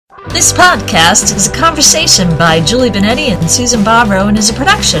This podcast is a conversation by Julie Benetti and Susan Barbaro and is a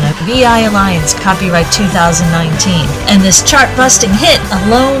production of VI Alliance, copyright 2019. And this chart-busting hit,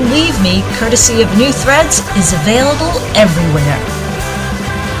 Alone Leave Me, courtesy of New Threads, is available everywhere.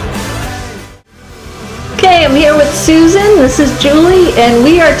 Okay, I'm here with Susan. This is Julie, and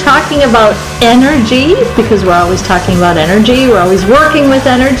we are talking about energy, because we're always talking about energy. We're always working with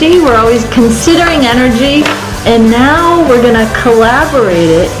energy. We're always considering energy. And now we're going to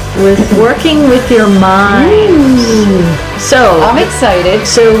collaborate it with working with your mind. So I'm excited.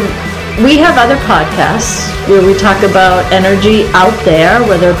 So we have other podcasts where we talk about energy out there,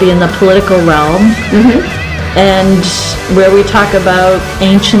 whether it be in the political realm, and where we talk about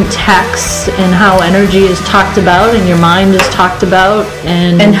ancient texts and how energy is talked about and your mind is talked about.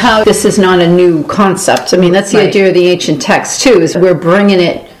 And how this is not a new concept. I mean, that's the idea of the ancient text, too, is we're bringing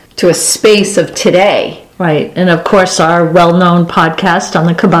it to a space of today. Right, and of course our well-known podcast on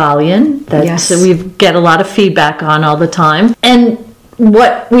the Kybalion that we get a lot of feedback on all the time. And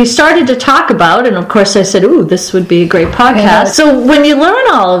what we started to talk about, and of course I said, ooh, this would be a great podcast. So when you learn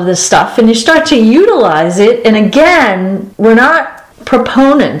all of this stuff and you start to utilize it, and again, we're not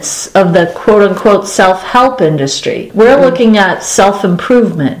proponents of the quote-unquote self-help industry. We're looking at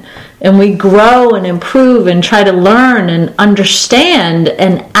self-improvement. And we grow and improve and try to learn and understand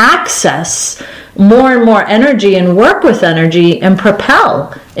and access more and more energy and work with energy and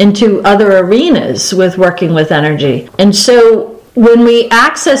propel into other arenas with working with energy. And so when we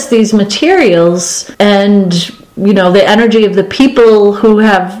access these materials and, you know, the energy of the people who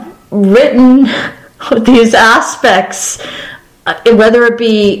have written these aspects, whether it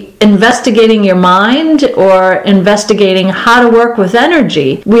be investigating your mind or investigating how to work with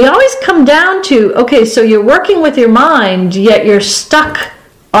energy, we always come down to, okay, so you're working with your mind, yet you're stuck.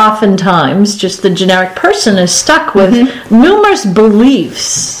 Oftentimes, just the generic person is stuck with numerous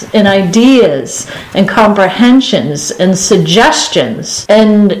beliefs and ideas and comprehensions and suggestions.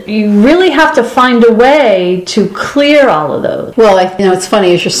 And you really have to find a way to clear all of those. Well, it's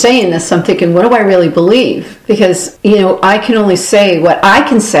funny, as you're saying this, I'm thinking, what do I really believe? Because, I can only say what I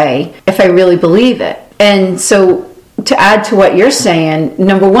can say if I really believe it. And so to add to what you're saying,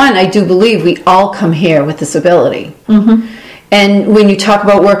 number one, I do believe we all come here with this ability. And when you talk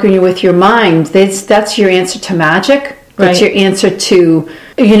about working with your mind, that's your answer to magic. That's your answer to,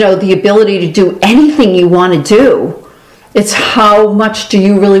 the ability to do anything you want to do. It's how much do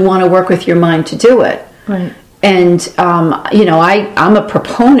you really want to work with your mind to do it. Right. And, I'm a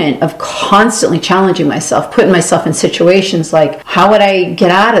proponent of constantly challenging myself, putting myself in situations like, how would I get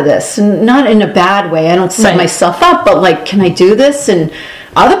out of this? And not in a bad way. I don't set myself up, but like, can I do this? And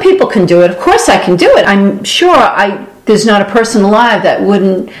other people can do it. Of course I can do it. I'm sure there's not a person alive that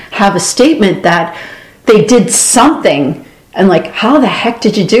wouldn't have a statement that they did something and like, how the heck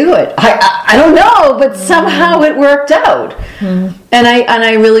did you do it? I don't know, but somehow it worked out. And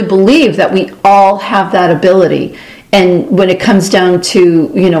I really believe that we all have that ability. And when it comes down to,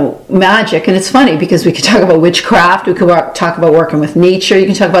 magic, and it's funny because we could talk about witchcraft, we could talk about working with nature, you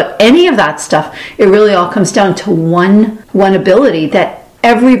can talk about any of that stuff. It really all comes down to one ability that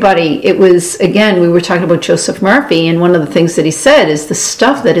everybody, it was, again, we were talking about Joseph Murphy, and one of the things that he said is the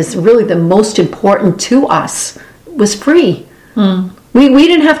stuff that is really the most important to us was free. We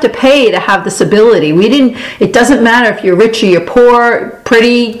didn't have to pay to have this ability. It doesn't matter if you're rich or you're poor,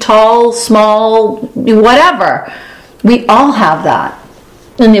 pretty, tall, small, whatever. We all have that.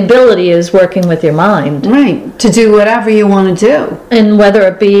 And the ability is working with your mind. Right, to do whatever you want to do. And whether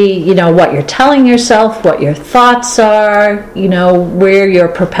it be, what you're telling yourself, what your thoughts are, where you're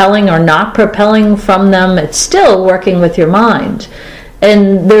propelling or not propelling from them, it's still working with your mind.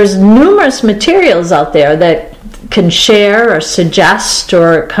 And there's numerous materials out there that can share or suggest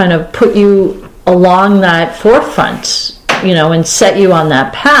or kind of put you along that forefront, and set you on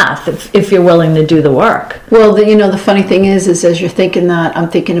that path if you're willing to do the work. Well, the funny thing is as you're thinking that, I'm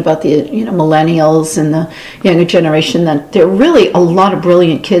thinking about the, millennials and the younger generation, that there are really a lot of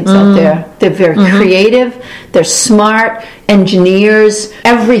brilliant kids out there. They're very creative, they're smart, engineers,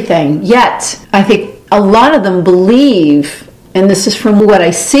 everything. Yet, I think a lot of them believe, and this is from what I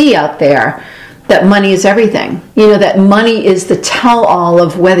see out there, that money is everything. That money is the tell-all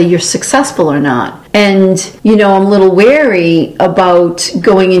of whether you're successful or not. And, I'm a little wary about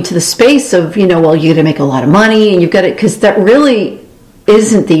going into the space of, well, you're going to make a lot of money and you've got it, because that really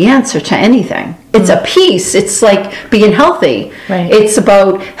isn't the answer to anything. It's a piece. It's like being healthy. Right. It's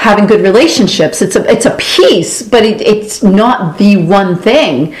about having good relationships. It's a piece, but it's not the one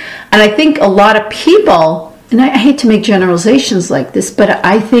thing. And I think a lot of people, and I hate to make generalizations like this, but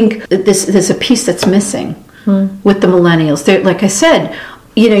I think that there's a piece that's missing with the millennials. They're, like I said,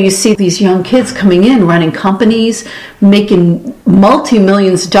 you see these young kids coming in, running companies, making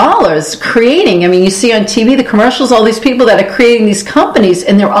multi-millions of dollars, creating. I mean, you see on TV the commercials, all these people that are creating these companies,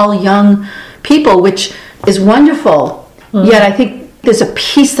 and they're all young people, which is wonderful. Yet I think there's a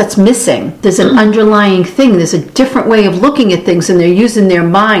piece that's missing. There's an underlying thing. There's a different way of looking at things, and they're using their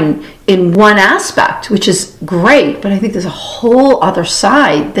mind in one aspect, which is great. But I think there's a whole other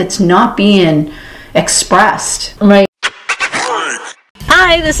side that's not being expressed. Right.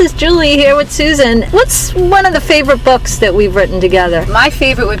 Hi, this is Julie here with Susan. What's one of the favorite books that we've written together? My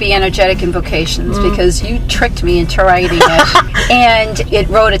favorite would be Energetic Invocations, because you tricked me into writing it, and it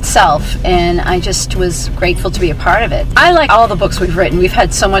wrote itself, and I just was grateful to be a part of it. I like all the books we've written. We've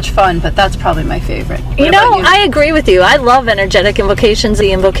had so much fun, but that's probably my favorite. You know, I agree with you. I love Energetic Invocations.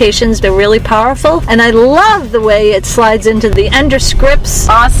 The invocations, they're really powerful, and I love the way it slides into the ender scripts.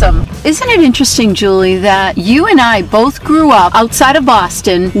 Awesome. Isn't it interesting, Julie, that you and I both grew up outside of Boston,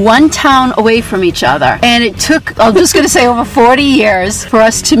 one town away from each other, and it took, I'm just going to say, over 40 years for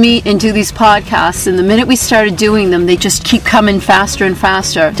us to meet and do these podcasts, and the minute we started doing them, they just keep coming faster and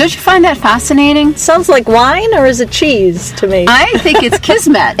faster. Don't you find that fascinating? Sounds like wine, or is it cheese to me? I think it's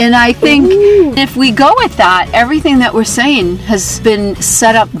kismet, and I think if we go with that, everything that we're saying has been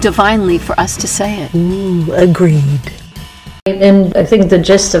set up divinely for us to say it. Ooh, agreed. And I think the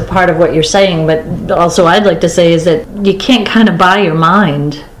gist of part of what you're saying, but also I'd like to say, is that you can't kind of buy your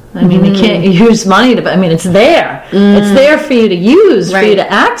mind. I mean, you can't use money to, I mean, it's there. It's there for you to use, for you to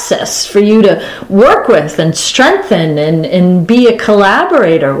access, for you to work with and strengthen and be a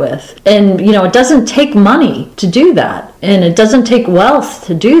collaborator with. And, you know, it doesn't take money to do that. And it doesn't take wealth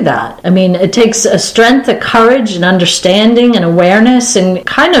to do that. I mean, it takes a strength, a courage, and understanding and awareness, and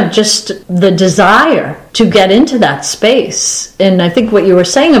kind of just the desire to get into that space. And I think what you were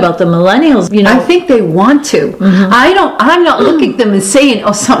saying about the millennials, you know, I think they want to. I'm not looking at them and saying,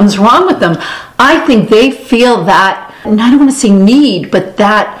 oh, something's wrong with them. I think they feel that, and I don't want to say need, but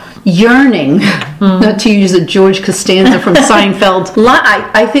that yearning, not to use a George Costanza from Seinfeld.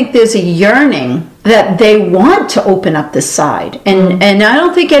 I think there's a yearning that they want to open up this side. And I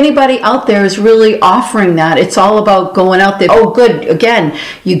don't think anybody out there is really offering that. It's all about going out there. Oh, good. Again,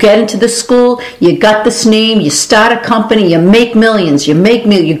 you get into the school, you got this name, you start a company, you make millions, you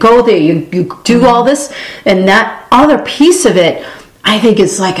go there, you do all this. And that other piece of it, I think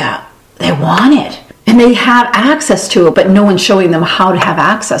is like they want it. And they have access to it, but no one's showing them how to have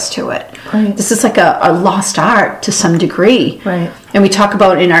access to it. Right. This is like a lost art to some degree. Right. And we talk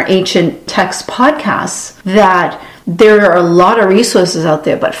about in our Ancient Text podcasts that there are a lot of resources out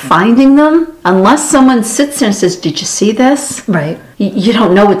there, but finding them, unless someone sits there and says, did you see this? Right. You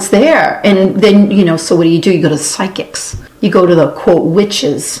don't know it's there. And then, you know, so what do? You go to the psychics. You go to the, quote,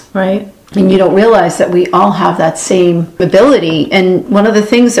 witches. Right. And you don't realize that we all have that same ability. And one of the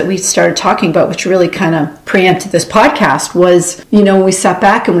things that we started talking about, which really kind of preempted this podcast, was, you know, we sat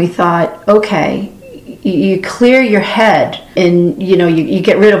back and we thought, okay, you clear your head and, you know, you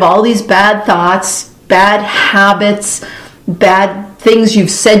get rid of all these bad thoughts, bad habits, bad things you've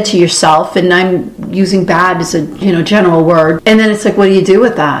said to yourself. And I'm using bad as a, you know, general word. And then it's like, what do you do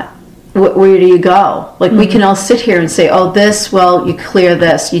with that? Where do you go? Like, we can all sit here and say, oh, this, well, you clear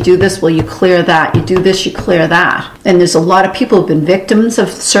this. You do this, well, you clear that. You do this, you clear that. And there's a lot of people who've been victims of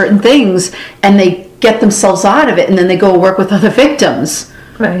certain things, and they get themselves out of it, and then they go work with other victims.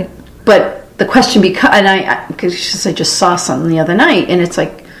 Right. But the question becomes, and I just saw something the other night, and it's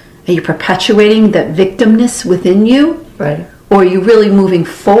like, are you perpetuating that victimness within you? Right. Or are you really moving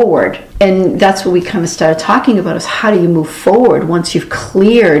forward? And that's what we kind of started talking about, is how do you move forward once you've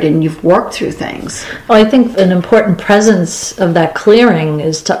cleared and you've worked through things? Well, I think an important presence of that clearing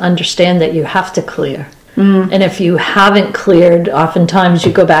is to understand that you have to clear. And if you haven't cleared, oftentimes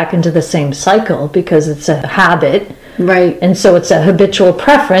you go back into the same cycle because it's a habit. Right. And so it's a habitual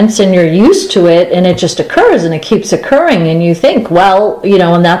preference, and you're used to it, and it just occurs, and it keeps occurring, and you think, well, you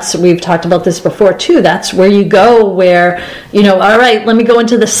know, and that's, we've talked about this before too, that's where you go, where, you know, all right, let me go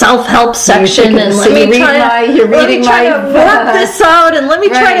into the self-help section, and let me try to work this out, and let me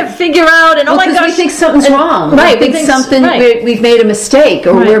try to figure out, and oh my gosh, we think something's wrong. Right. We think something, we've made a mistake,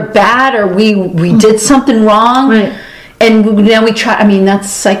 or we're bad, or we did something wrong. Right. And now we try, I mean, that's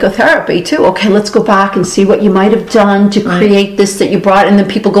psychotherapy too. Okay, let's go back and see what you might have done to create this that you brought. And then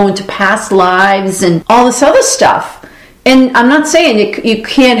people go into past lives and all this other stuff. And I'm not saying you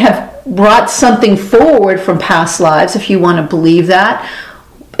can't have brought something forward from past lives if you want to believe that.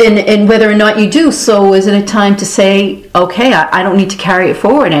 And whether or not you do, so isn't it time to say, okay, I don't need to carry it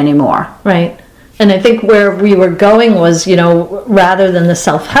forward anymore? Right. And I think where we were going was, you know, rather than the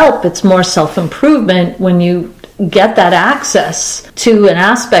self-help, it's more self-improvement when you get that access to an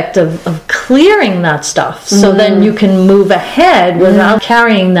aspect of clearing that stuff. So then you can move ahead without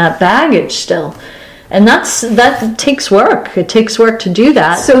carrying that baggage still. And that takes work. It takes work to do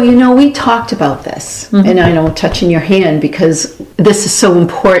that. So, we talked about this, and I know I'm touching your hand because this is so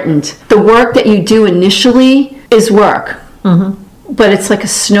important. The work that you do initially is work, but it's like a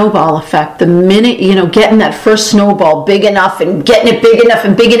snowball effect. The minute, getting that first snowball big enough and getting it big enough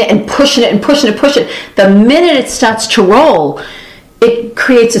and big enough and pushing it and pushing it, pushing it, the minute it starts to roll, it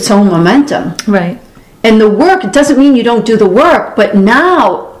creates its own momentum. Right. And the work, it doesn't mean you don't do the work, but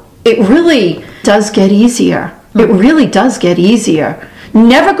now it really does get easier. It really does get easier.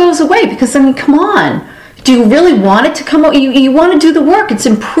 Never goes away because, come on. Do you really want it to come out? You want to do the work. It's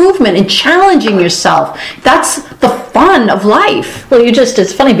improvement and challenging yourself. That's the fun of life. Well,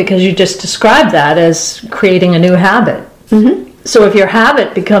 it's funny because you just described that as creating a new habit. So if your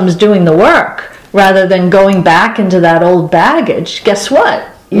habit becomes doing the work rather than going back into that old baggage, guess what?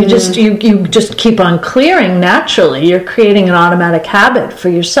 You just keep on clearing naturally. You're creating an automatic habit for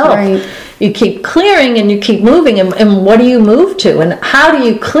yourself. Right. You keep clearing and you keep moving. And what do you move to? And how do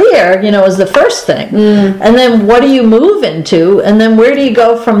you clear, is the first thing. And then what do you move into? And then where do you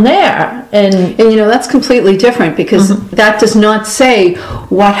go from there? And that's completely different because that does not say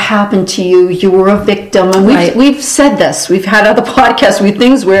what happened to you. You were a victim. And we've said this. We've had other podcasts with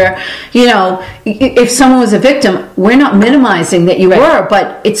things where, if someone was a victim, we're not minimizing that you were,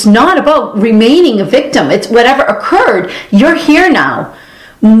 but it's not about remaining a victim. It's whatever occurred, you're here now.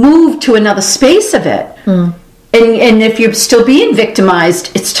 Move to another space of it. And if you're still being victimized,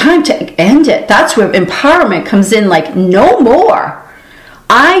 it's time to end it. That's where empowerment comes in, like, no more.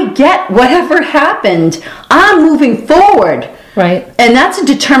 I get whatever happened. I'm moving forward. Right. And that's a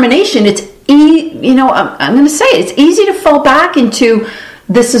determination. It's I'm going to say it. It's easy to fall back into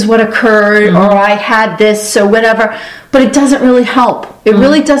this is what occurred or I had this or whatever, but it doesn't really help. It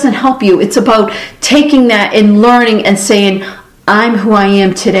really doesn't help you. It's about taking that and learning and saying, I'm who I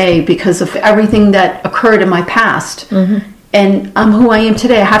am today because of everything that occurred in my past. And I'm who I am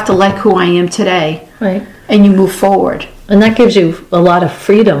today. I have to like who I am today. Right. And you move forward. And that gives you a lot of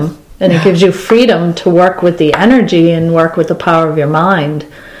freedom. And it gives you freedom to work with the energy and work with the power of your mind.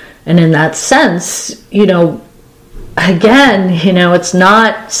 And in that sense, again, it's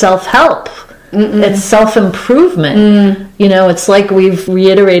not self-help. It's self-improvement. It's like we've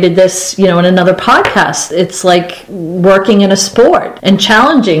reiterated this, in another podcast. It's like working in a sport and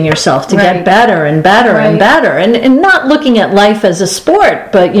challenging yourself to get better and better and better. And not looking at life as a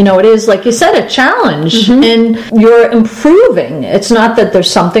sport, but, it is, like you said, a challenge. And you're improving. It's not that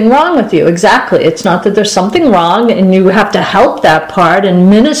there's something wrong with you. Exactly. It's not that there's something wrong and you have to help that part and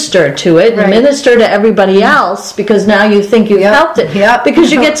minister to it, and minister to everybody else because now you think you've helped it.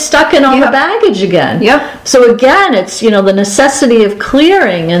 Because you get stuck in all the baggage again. So again, it's, the necessity of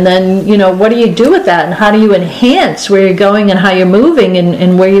clearing, and then, what do you do with that, and how do you enhance where you're going and how you're moving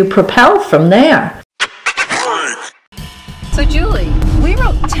and where you propel from there. So Julie, we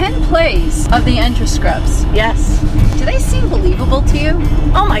wrote 10 plays of the Enter Scrubs. Yes. Do they seem believable to you?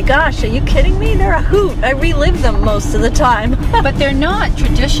 Oh my gosh, are you kidding me? They're a hoot. I relive them most of the time. But they're not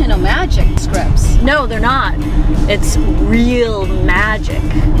traditional magic scripts. No, they're not. It's real magic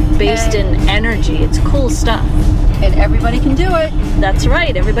based in energy. It's cool stuff. And everybody can do it. That's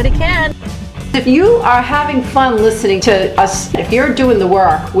right, everybody can. If you are having fun listening to us, if you're doing the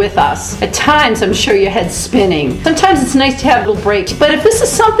work with us, at times I'm sure your head's spinning. Sometimes it's nice to have little breaks. But if this is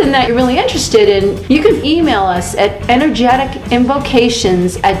something that you're really interested in, you can email us at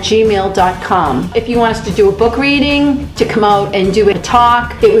energeticinvocations@gmail.com. If you want us to do a book reading, to come out and do a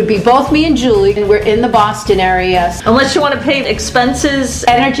talk, it would be both me and Julie, and we're in the Boston area. Unless you want to pay expenses.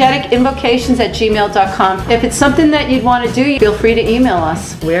 energeticinvocations@gmail.com. If it's something that you'd want to do, feel free to email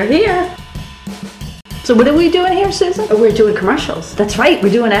us. We're here. So what are we doing here, Susan? Oh, we're doing commercials. That's right, we're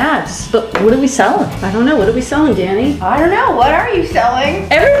doing ads. But what are we selling? I don't know. What are we selling, Danny? I don't know. What are you selling?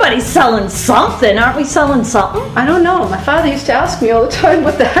 Everybody's selling something. Aren't we selling something? I don't know. My father used to ask me all the time,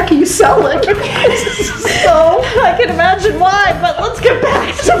 what the heck are you selling? So, I can imagine why, but let's get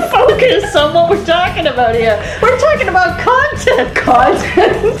back to focus on what we're talking about here. We're talking about content.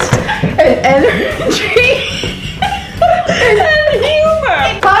 Content and energy. and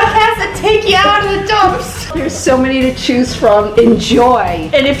humor. Podcasts that take you out of the dumps. There's so many to choose from. Enjoy.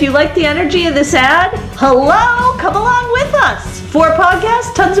 And if you like the energy of this ad, hello, come along with us. 4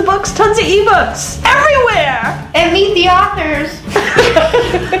 podcasts, tons of books, tons of ebooks, everywhere. And meet the authors.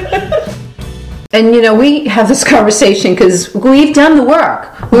 And we have this conversation because we've done the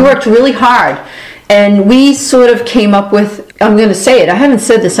work. We worked really hard. And we sort of came up with, I'm going to say it, I haven't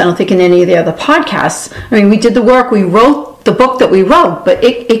said this, I don't think, in any of the other podcasts. I mean, we did the work, we wrote the book that we wrote, but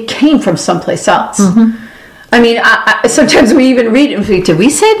it came from someplace else. Mm-hmm. I mean, I sometimes we even read it and think, did we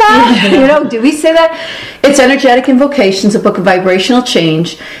say that? Did we say that? It's Energetic Invocations, a book of vibrational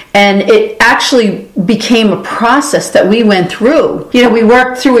change, and it actually became a process that we went through. We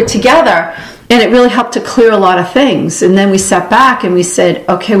worked through it together, and it really helped to clear a lot of things. And then we sat back and we said,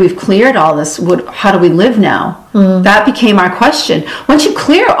 okay, we've cleared all this. How do we live now? Mm. That became our question. Once you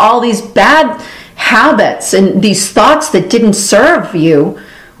clear all these bad habits and these thoughts that didn't serve you,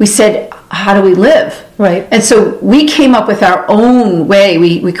 we said, how do we live? Right. And so we came up with our own way.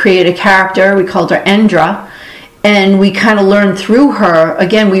 We created a character. We called her Endra. And we kind of learned through her.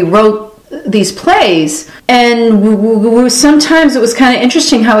 Again, we wrote these plays. And sometimes it was kind of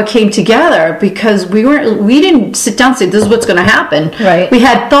interesting how it came together, because we didn't sit down and say, this is what's going to happen. Right. We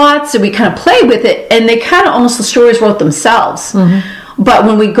had thoughts and we kind of played with it. And they kind of almost, the stories wrote themselves. Mm-hmm. But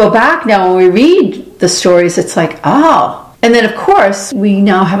when we go back now, when we read the stories, it's like, oh. And then, of course, we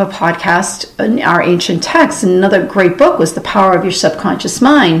now have a podcast in our ancient texts. And another great book was The Power of Your Subconscious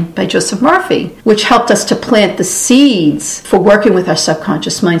Mind by Joseph Murphy, which helped us to plant the seeds for working with our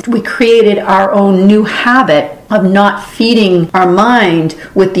subconscious mind. We created our own new habit of not feeding our mind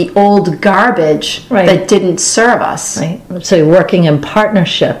with the old garbage that didn't serve us. Right. So working in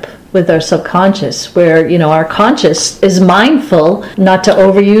partnership with our subconscious, where our conscious is mindful, not to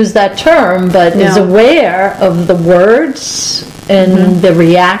overuse that term, but is aware of the words and the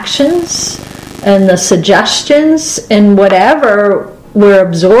reactions and the suggestions and whatever we're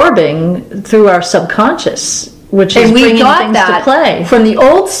absorbing through our subconscious, which is bringing things to play from the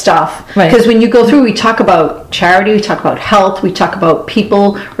old stuff. Because when you go through, we talk about charity, we talk about health, we talk about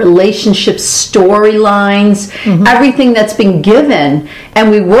people, relationships, storylines, everything that's been given, and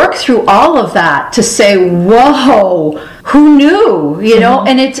we work through all of that to say, whoa, who knew?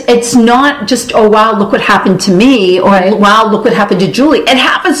 And it's not just, oh wow, look what happened to me, or wow, look what happened to Julie. It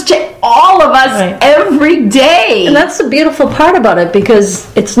happens to all of us every day. And that's the beautiful part about it,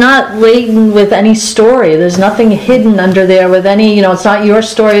 because it's not laden with any story. There's nothing hidden under there with any, it's not your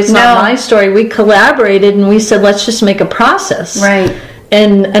story, it's not my story. We collaborated and we said, let's just make a process. Right.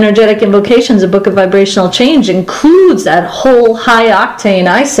 And Energetic Invocations, a book of vibrational change, includes that whole high-octane,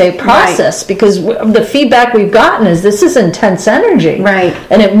 I say, process, because the feedback we've gotten is this is intense energy. Right.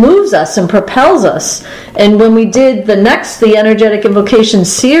 And it moves us and propels us. And when we did the Energetic Invocation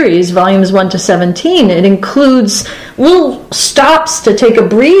series, volumes 1 to 17, it includes little stops to take a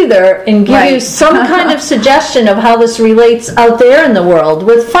breather and give you some kind of suggestion of how this relates out there in the world,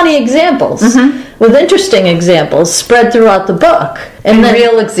 with funny examples. With interesting examples spread throughout the book. And then,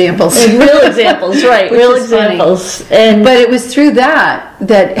 real examples. And real examples, right. Real examples. But it was through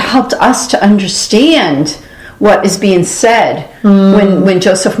that helped us to understand what is being said when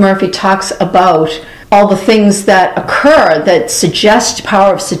Joseph Murphy talks about all the things that occur that suggest,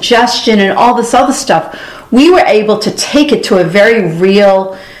 power of suggestion and all this other stuff. We were able to take it to a very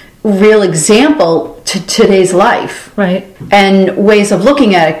real example to today's life, and ways of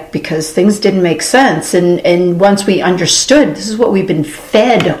looking at it, because things didn't make sense, and once we understood this is what we've been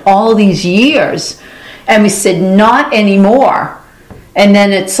fed all these years, and we said not anymore, and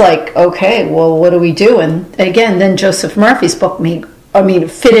then it's like, okay, well, what do we do? And again, then Joseph Murphy's book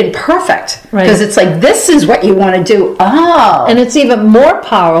fit in perfect, because it's like, this is what you want to do. And it's even more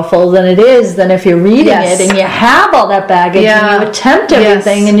powerful than if you're reading it and you have all that baggage and you attempt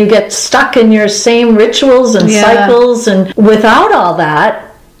everything and you get stuck in your same rituals and cycles, and without all that,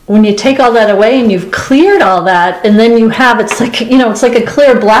 when you take all that away and you've cleared all that, and then you have, it's like a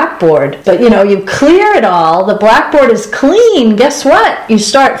clear blackboard, but you clear it all, the blackboard is clean, guess what? You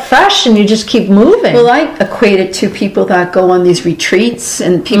start fresh and you just keep moving. Well, I equate it to people that go on these retreats,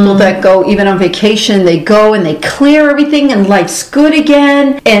 and people that go even on vacation, they go and they clear everything and life's good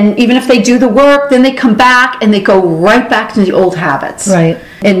again, and even if they do the work, then they come back and they go right back to the old habits. Right.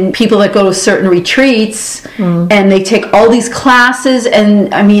 And people that go to certain retreats and they take all these classes,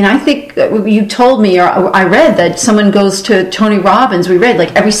 and I think you told me, or I read that someone goes to Tony Robbins. We read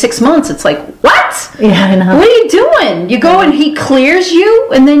like every 6 months. It's like, what? Yeah, I know. What are you doing? You go and he clears you,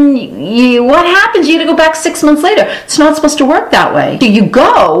 and then what happens? You got to go back 6 months later. It's not supposed to work that way. You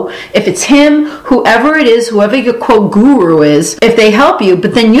go, if it's him, whoever it is, whoever your quote guru is, if they help you,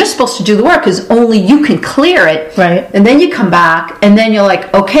 but then you're supposed to do the work, because only you can clear it. Right. And then you come back, and then you're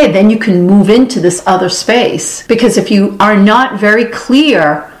like, okay, then you can move into this other space. Because if you are not very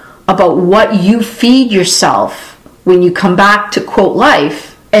clear about what you feed yourself when you come back to quote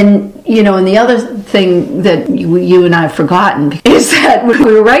life, And, and the other thing that you and I have forgotten is that when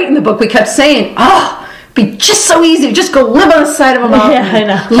we were writing the book, we kept saying, it'd be just so easy to just go live on the side of a mountain. Yeah, I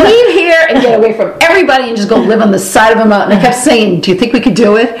know. Leave here and get away from everybody and just go live on the side of a mountain. I kept saying, do you think we could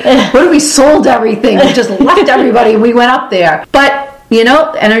do it? What if we sold everything and just left everybody and we went up there? But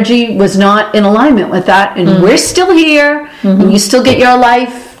energy was not in alignment with that, and we're still here, and you still get your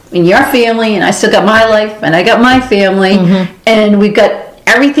life and your family, and I still got my life, and I got my family, and we've got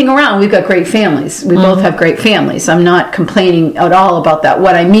everything around. We've got great families. We both have great families. I'm not complaining at all about that.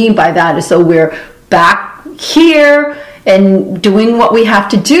 What I mean by that is that we're back here and doing what we have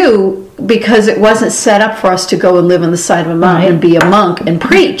to do, because it wasn't set up for us to go and live on the side of a mountain and be a monk and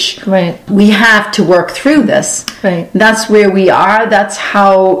preach. Right. We have to work through this. Right. That's where we are. That's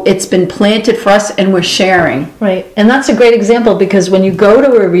how it's been planted for us, and we're sharing. Right. And that's a great example, because when you go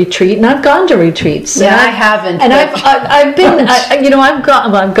to a retreat, and I've gone to retreats. Yeah, I haven't. And I've been,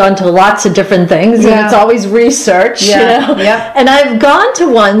 I've gone to lots of different things, and it's always research, Yeah. And I've gone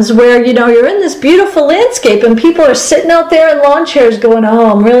to ones where, you're in this beautiful landscape, and people are sitting out there in lawn chairs going,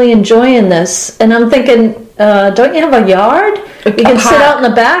 I'm really enjoying this. And I'm thinking, don't you have a yard? You can sit out in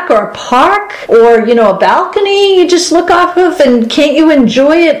the back, or a park, or a balcony you just look off of, and can't you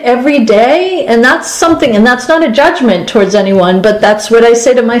enjoy it every day? And that's something, and that's not a judgment towards anyone, but that's what I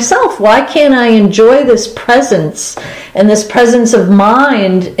say to myself. Why can't I enjoy this presence, and this presence of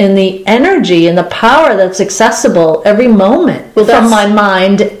mind, and the energy and the power that's accessible every moment from my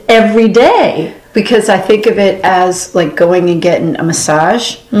mind every day? Because I think of it as like going and getting a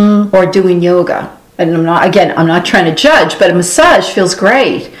massage or doing yoga. And I'm not trying to judge, but a massage feels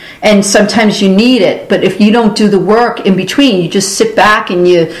great. And sometimes you need it. But if you don't do the work in between, you just sit back and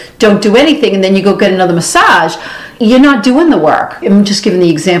you don't do anything, and then you go get another massage, you're not doing the work. I'm just giving the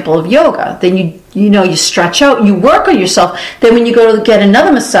example of yoga. Then you stretch out, you work on yourself. Then when you go to get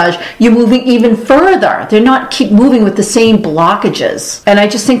another massage, you're moving even further. They're not keep moving with the same blockages. And I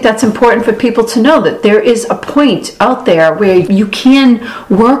just think that's important for people to know, that there is a point out there where you can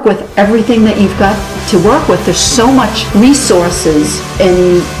work with everything that you've got to work with. There's so much resources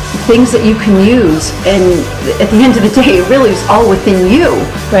and things that you can use, and at the end of the day, it really is all within you.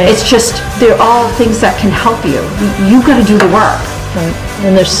 Right. It's just, they're all things that can help you. You've got to do the work. Right.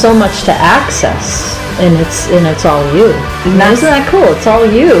 And there's so much to access, and it's all you. And isn't that cool? It's all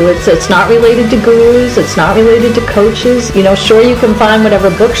you. It's not related to gurus. It's not related to coaches. Sure, you can find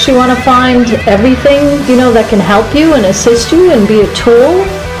whatever books you want to find, everything that can help you and assist you and be a tool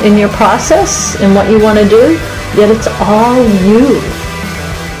in your process and what you want to do. Yet it's all you.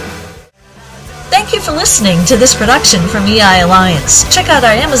 Thank you for listening to this production from EI Alliance. Check out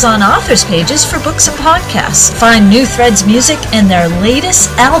our Amazon authors pages for books and podcasts. Find New Threads music and their latest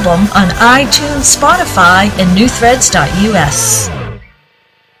album on iTunes, Spotify, and newthreads.us.